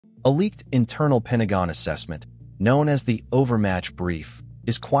A leaked internal Pentagon assessment, known as the Overmatch Brief,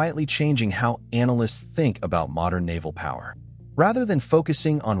 is quietly changing how analysts think about modern naval power. Rather than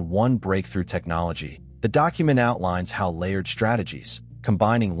focusing on one breakthrough technology, the document outlines how layered strategies,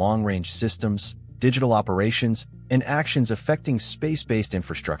 combining long-range systems, digital operations, and actions affecting space-based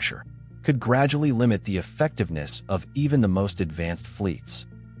infrastructure, could gradually limit the effectiveness of even the most advanced fleets.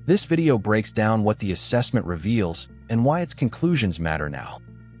 This video breaks down what the assessment reveals and why its conclusions matter now.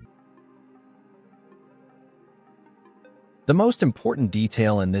 The most important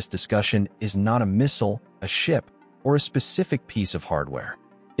detail in this discussion is not a missile, a ship, or a specific piece of hardware.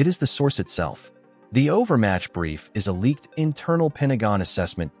 It is the source itself. The Overmatch Brief is a leaked internal Pentagon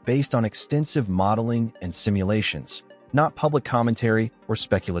assessment based on extensive modeling and simulations, not public commentary or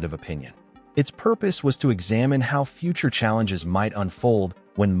speculative opinion. Its purpose was to examine how future challenges might unfold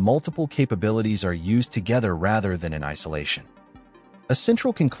when multiple capabilities are used together rather than in isolation. A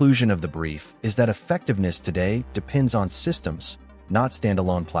central conclusion of the brief is that effectiveness today depends on systems, not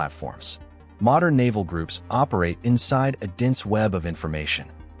standalone platforms. Modern naval groups operate inside a dense web of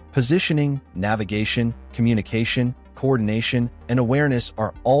information. Positioning, navigation, communication, coordination, and awareness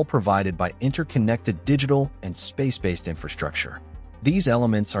are all provided by interconnected digital and space-based infrastructure. These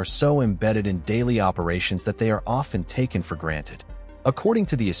elements are so embedded in daily operations that they are often taken for granted. According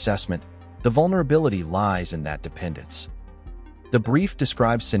to the assessment, the vulnerability lies in that dependence. The brief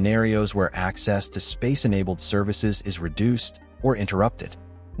describes scenarios where access to space-enabled services is reduced or interrupted.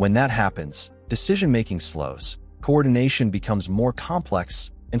 When that happens, decision-making slows, coordination becomes more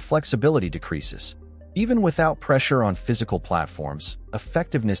complex, and flexibility decreases. Even without pressure on physical platforms,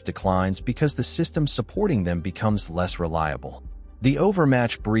 effectiveness declines because the system supporting them becomes less reliable. The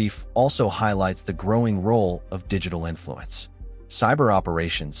Overmatch Brief also highlights the growing role of digital influence. Cyber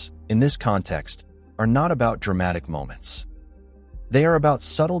operations, in this context, are not about dramatic moments. They are about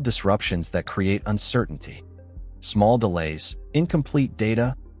subtle disruptions that create uncertainty. Small delays, incomplete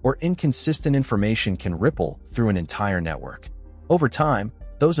data, or inconsistent information can ripple through an entire network. Over time,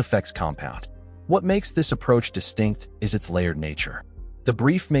 those effects compound. What makes this approach distinct is its layered nature. The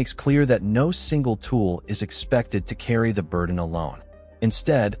brief makes clear that no single tool is expected to carry the burden alone.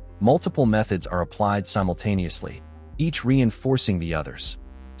 Instead, multiple methods are applied simultaneously, each reinforcing the others.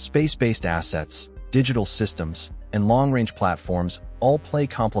 Space-based assets, digital systems, and long-range platforms all play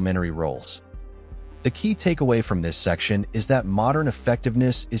complementary roles. The key takeaway from this section is that modern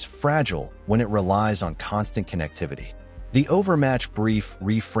effectiveness is fragile when it relies on constant connectivity. The Overmatch Brief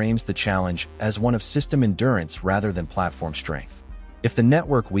reframes the challenge as one of system endurance rather than platform strength. If the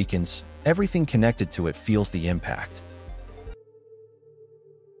network weakens, everything connected to it feels the impact.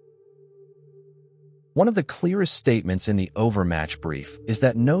 One of the clearest statements in the Overmatch Brief is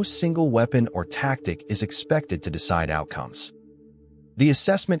that no single weapon or tactic is expected to decide outcomes. The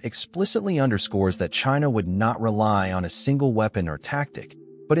assessment explicitly underscores that China would not rely on a single weapon or tactic,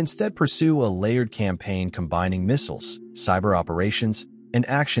 but instead pursue a layered campaign combining missiles, cyber operations, and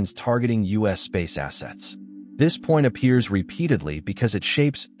actions targeting U.S. space assets. This point appears repeatedly because it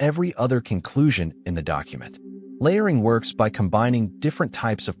shapes every other conclusion in the document. Layering works by combining different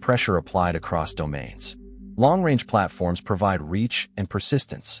types of pressure applied across domains. Long-range platforms provide reach and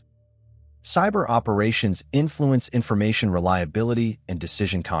persistence. Cyber operations influence information reliability and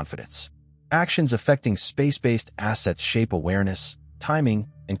decision confidence. Actions affecting space-based assets shape awareness, timing,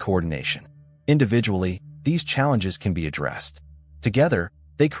 and coordination. Individually, these challenges can be addressed. Together,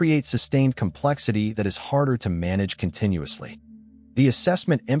 they create sustained complexity that is harder to manage continuously. The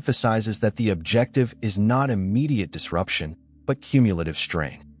assessment emphasizes that the objective is not immediate disruption, but cumulative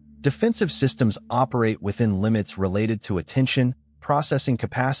strain. Defensive systems operate within limits related to attention, processing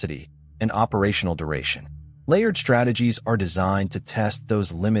capacity, and operational duration. Layered strategies are designed to test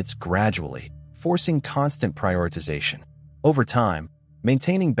those limits gradually, forcing constant prioritization. Over time,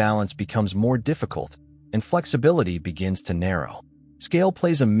 maintaining balance becomes more difficult, and flexibility begins to narrow. Scale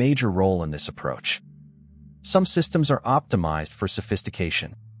plays a major role in this approach. Some systems are optimized for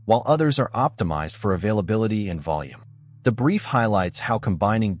sophistication, while others are optimized for availability and volume. The brief highlights how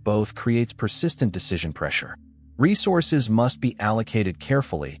combining both creates persistent decision pressure. Resources must be allocated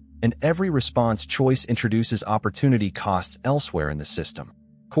carefully, and every response choice introduces opportunity costs elsewhere in the system.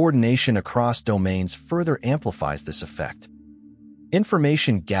 Coordination across domains further amplifies this effect.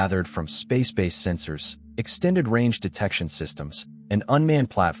 Information gathered from space-based sensors, extended-range detection systems, and unmanned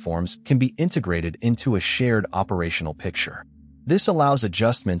platforms can be integrated into a shared operational picture. This allows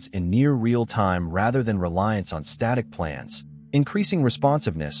adjustments in near real-time rather than reliance on static plans, increasing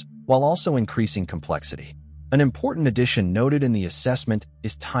responsiveness while also increasing complexity. An important addition noted in the assessment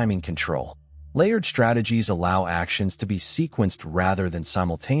is timing control. Layered strategies allow actions to be sequenced rather than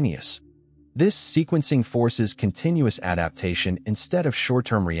simultaneous. This sequencing forces continuous adaptation instead of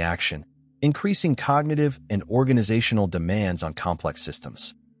short-term reaction, increasing cognitive and organizational demands on complex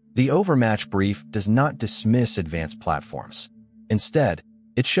systems. The Overmatch Brief does not dismiss advanced platforms. Instead,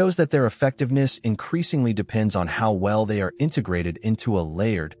 it shows that their effectiveness increasingly depends on how well they are integrated into a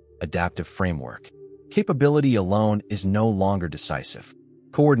layered, adaptive framework. Capability alone is no longer decisive.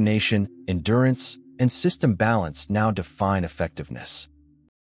 Coordination, endurance, and system balance now define effectiveness.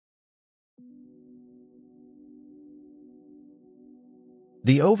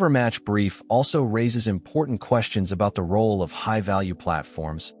 The Overmatch Brief also raises important questions about the role of high-value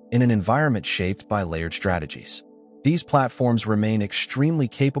platforms in an environment shaped by layered strategies. These platforms remain extremely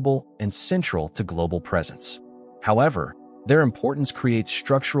capable and central to global presence. However, their importance creates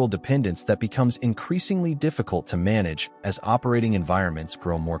structural dependence that becomes increasingly difficult to manage as operating environments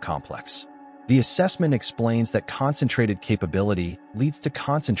grow more complex. The assessment explains that concentrated capability leads to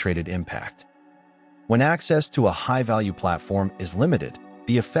concentrated impact. When access to a high-value platform is limited,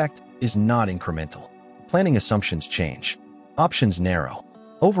 the effect is not incremental. Planning assumptions change. Options narrow.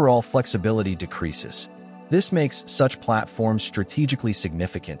 Overall flexibility decreases. This makes such platforms strategically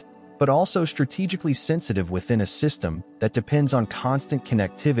significant, but also strategically sensitive within a system that depends on constant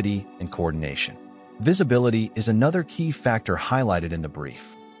connectivity and coordination. Visibility is another key factor highlighted in the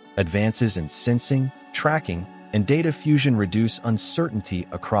brief. Advances in sensing, tracking, and data fusion reduce uncertainty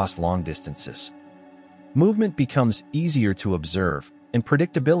across long distances. Movement becomes easier to observe, and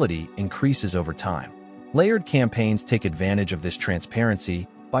predictability increases over time. Layered campaigns take advantage of this transparency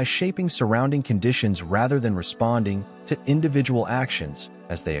by shaping surrounding conditions rather than responding to individual actions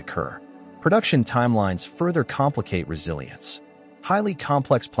as they occur. Production timelines further complicate resilience. Highly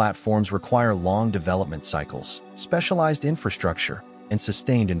complex platforms require long development cycles, specialized infrastructure, and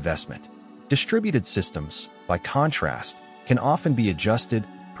sustained investment. Distributed systems, by contrast, can often be adjusted,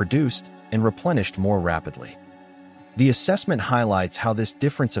 produced, and replenished more rapidly. The assessment highlights how this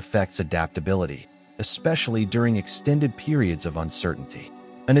difference affects adaptability, especially during extended periods of uncertainty.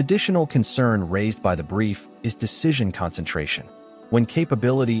 An additional concern raised by the brief is decision concentration. When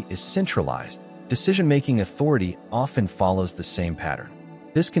capability is centralized, decision-making authority often follows the same pattern.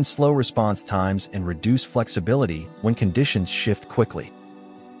 This can slow response times and reduce flexibility when conditions shift quickly.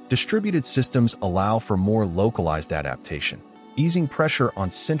 Distributed systems allow for more localized adaptation, easing pressure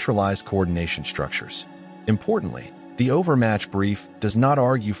on centralized coordination structures. Importantly, the Overmatch Brief does not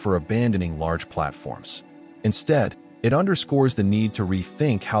argue for abandoning large platforms. Instead, it underscores the need to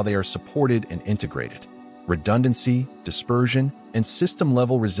rethink how they are supported and integrated. Redundancy, dispersion, and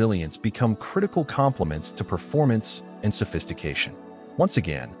system-level resilience become critical complements to performance and sophistication. Once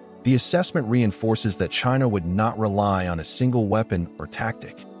again, the assessment reinforces that China would not rely on a single weapon or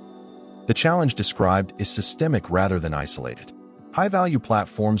tactic. The challenge described is systemic rather than isolated. High-value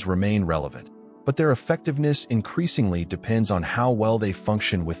platforms remain relevant, but their effectiveness increasingly depends on how well they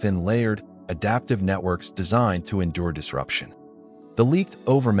function within layered, adaptive networks designed to endure disruption. The leaked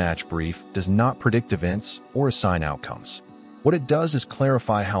Overmatch Brief does not predict events or assign outcomes. What it does is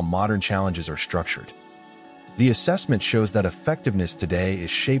clarify how modern challenges are structured. The assessment shows that effectiveness today is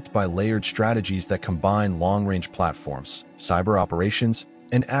shaped by layered strategies that combine long-range platforms, cyber operations,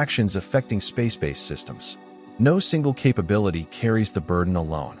 and actions affecting space-based systems. No single capability carries the burden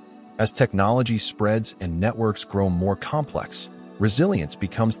alone. As technology spreads and networks grow more complex, resilience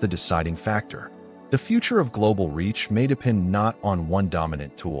becomes the deciding factor. The future of global reach may depend not on one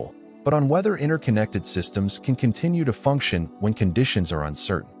dominant tool, but on whether interconnected systems can continue to function when conditions are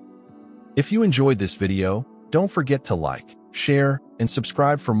uncertain. If you enjoyed this video, don't forget to like, share, and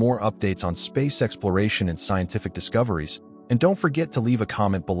subscribe for more updates on space exploration and scientific discoveries, and don't forget to leave a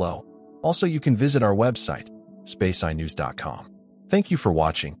comment below. Also, you can visit our website, SpaceEyeNews.com. Thank you for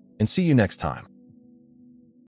watching, and see you next time.